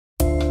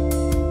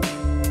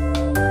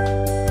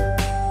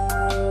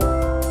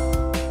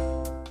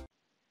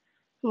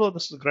Hello,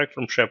 this is Greg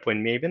from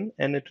SharePoint Maven,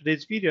 and in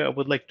today's video, I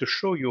would like to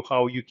show you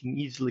how you can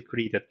easily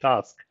create a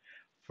task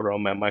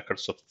from a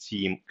Microsoft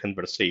Team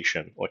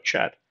conversation or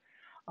chat.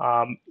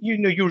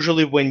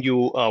 Usually when you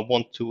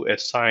want to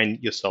assign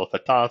yourself a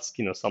task,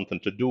 something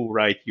to do,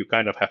 right, you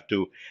kind of have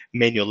to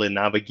manually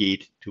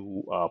navigate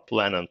to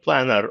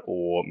Planner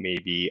or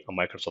maybe a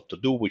Microsoft To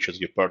Do, which is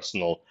your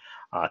personal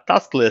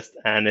task list,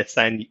 and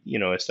assign,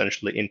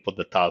 essentially input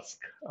the task,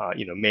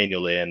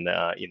 manually and,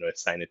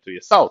 assign it to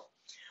yourself.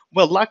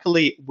 Well,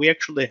 luckily, we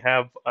actually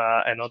have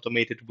an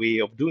automated way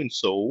of doing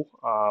so.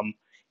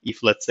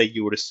 If, let's say,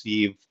 you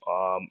receive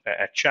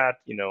a chat,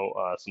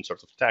 some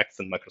sort of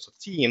text in Microsoft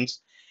Teams,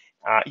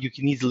 you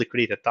can easily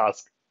create a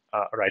task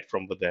right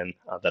from within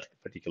that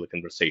particular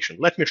conversation.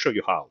 Let me show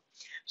you how.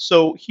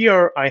 So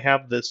here I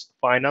have this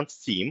finance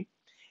team,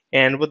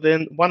 and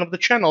within one of the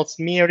channels,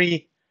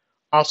 Mary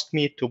asked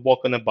me to work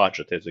on a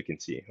budget, as you can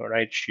see. All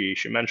right, she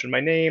mentioned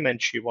my name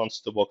and she wants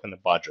to work on a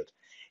budget.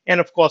 And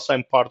of course,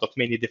 I'm part of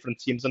many different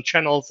teams and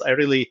channels. I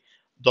really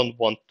don't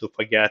want to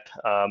forget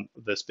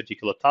this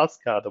particular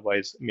task,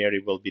 otherwise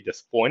Mary will be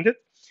disappointed.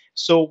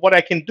 So what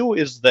I can do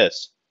is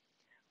this.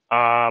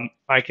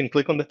 I can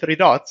click on the three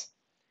dots,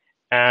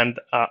 and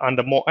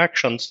under more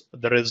actions,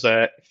 there is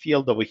a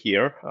field over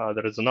here.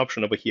 There is an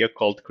option over here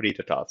called create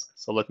a task.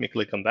 So let me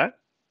click on that.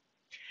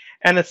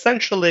 And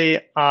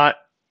essentially,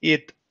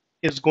 it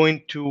is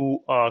going to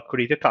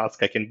create a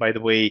task. I can, by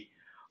the way,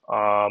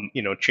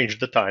 change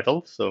the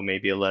title. So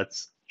maybe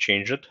let's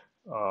change it,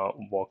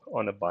 work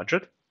on a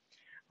budget.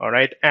 All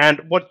right.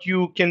 And what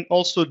you can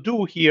also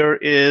do here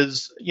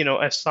is,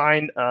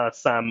 assign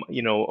some,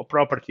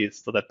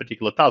 properties to that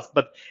particular task.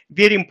 But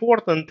very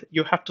important,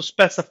 you have to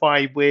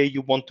specify where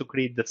you want to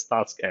create this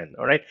task in.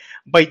 All right.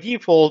 By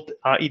default,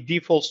 it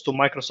defaults to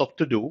Microsoft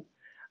To Do.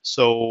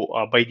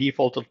 So by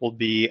default, it will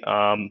be,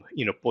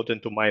 put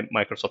into my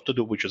Microsoft To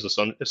Do, which is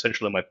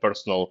essentially my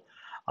personal,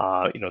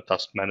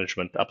 task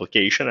management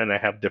application. And I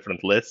have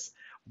different lists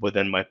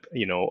within my,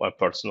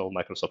 personal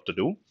Microsoft To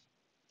Do.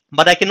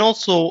 But I can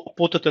also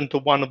put it into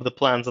one of the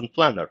plans in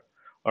Planner.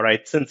 All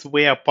right, since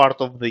we are part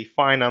of the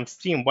finance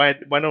team, why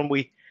don't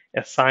we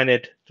assign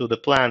it to the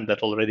plan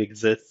that already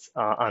exists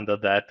under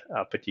that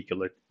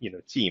particular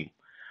team?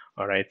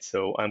 All right,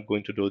 so I'm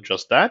going to do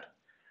just that.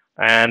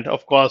 And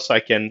of course, I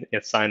can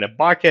assign a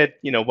bucket,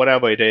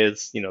 whatever it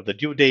is, the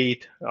due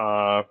date.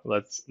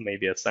 Let's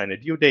maybe assign a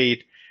due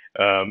date,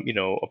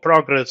 a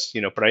progress,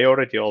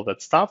 priority, all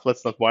that stuff.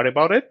 Let's not worry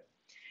about it.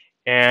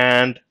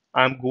 And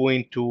I'm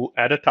going to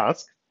add a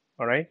task.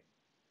 All right.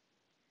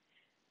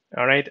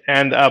 All right.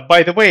 And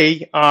by the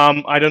way,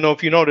 I don't know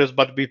if you noticed,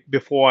 but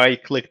before I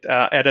clicked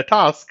add a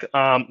task,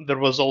 there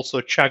was also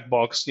a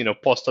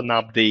checkbox, post an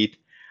update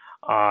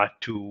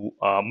to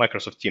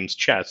Microsoft Teams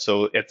chat.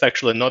 So it's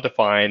actually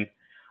notifying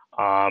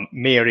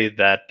Mary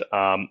that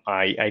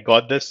I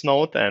got this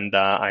note and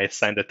I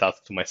assigned the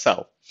task to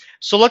myself.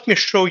 So let me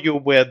show you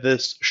where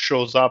this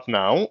shows up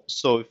now.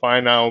 So if I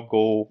now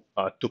go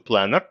to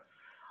Planner,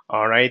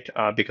 all right,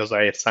 because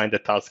I assigned a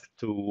task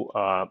to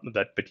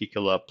that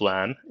particular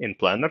plan in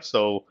Planner.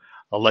 So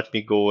let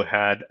me go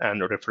ahead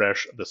and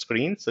refresh the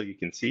screen so you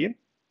can see it.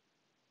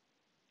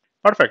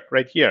 Perfect,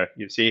 right here.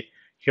 You see,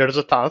 here's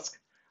a task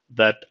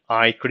that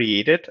I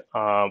created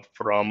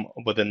from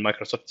within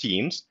Microsoft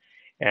Teams.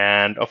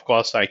 And of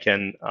course, I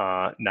can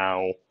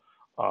now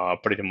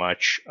pretty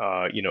much,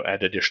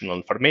 add additional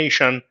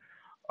information.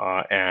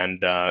 By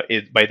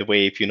the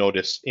way, if you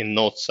notice in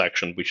notes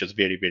section, which is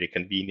very, very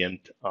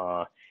convenient,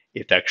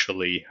 it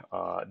actually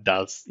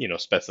does,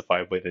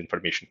 specify where the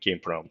information came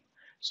from.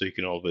 So you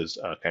can always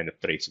kind of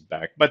trace it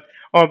back. But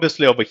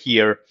obviously over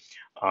here,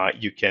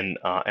 you can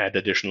add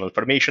additional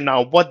information.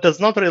 Now, what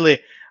does not really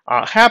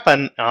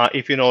happen,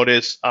 if you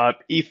notice,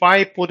 if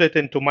I put it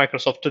into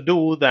Microsoft To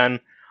Do, then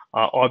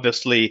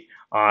obviously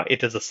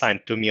it is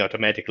assigned to me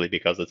automatically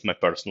because it's my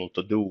personal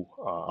To Do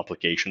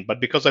application. But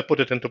because I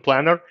put it into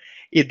Planner,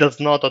 it does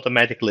not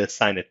automatically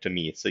assign it to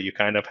me. So you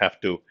kind of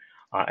have to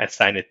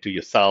assign it to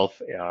yourself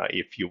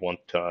if you want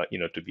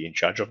to be in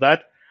charge of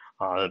that.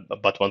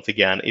 But once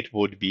again, it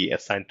would be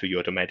assigned to you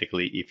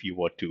automatically if you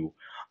were to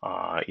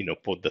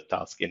put the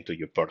task into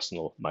your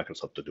personal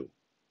Microsoft To Do.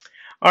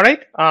 All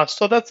right,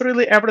 so that's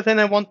really everything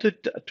I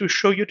wanted to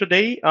show you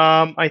today.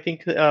 I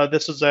think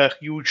this is a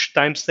huge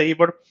time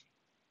saver.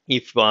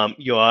 If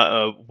you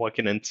are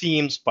working in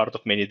teams, part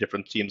of many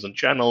different teams and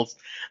channels,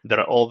 there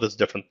are all this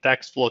different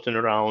text floating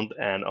around,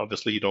 and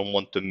obviously you don't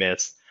want to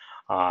miss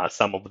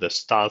some of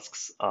these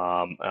tasks.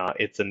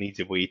 It's an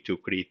easy way to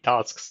create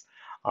tasks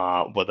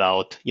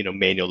without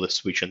manually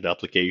switching the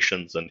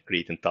applications and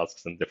creating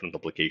tasks in different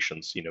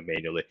applications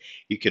manually.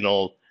 You can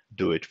all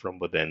do it from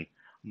within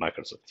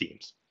Microsoft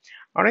Teams.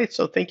 All right,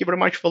 so thank you very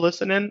much for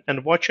listening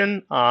and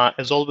watching.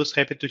 As always,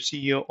 happy to see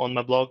you on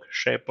my blog,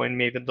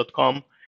 sharepointmaven.com.